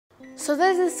So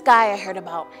there's this guy I heard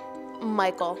about,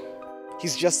 Michael.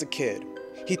 He's just a kid.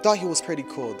 He thought he was pretty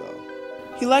cool, though.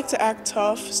 He liked to act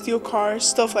tough, steal cars,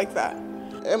 stuff like that.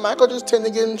 And Michael just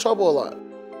tended to get in trouble a lot.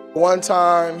 One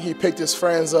time, he picked his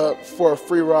friends up for a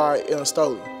free ride in a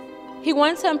Stoli. He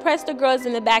wanted to impress the girls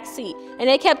in the back seat, and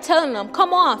they kept telling him,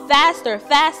 "Come on, faster,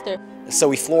 faster." So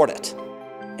he floored it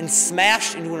and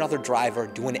smashed into another driver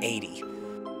doing 80.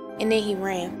 And then he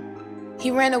ran. He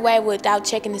ran away without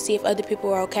checking to see if other people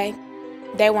were okay.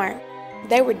 They weren't.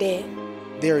 They were dead.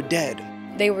 They were dead.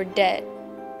 They were dead.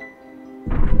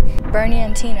 Bernie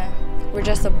and Tina were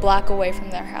just a block away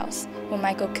from their house when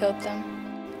Michael killed them.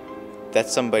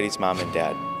 That's somebody's mom and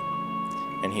dad,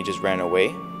 and he just ran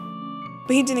away?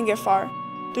 But he didn't get far.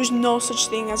 There's no such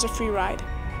thing as a free ride.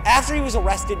 After he was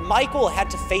arrested, Michael had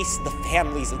to face the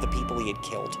families of the people he had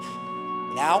killed.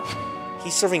 Now,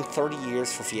 he's serving 30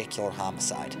 years for vehicular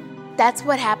homicide. That's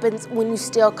what happens when you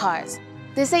steal cars.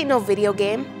 This ain't no video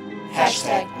game.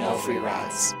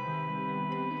 #NoFreeRides.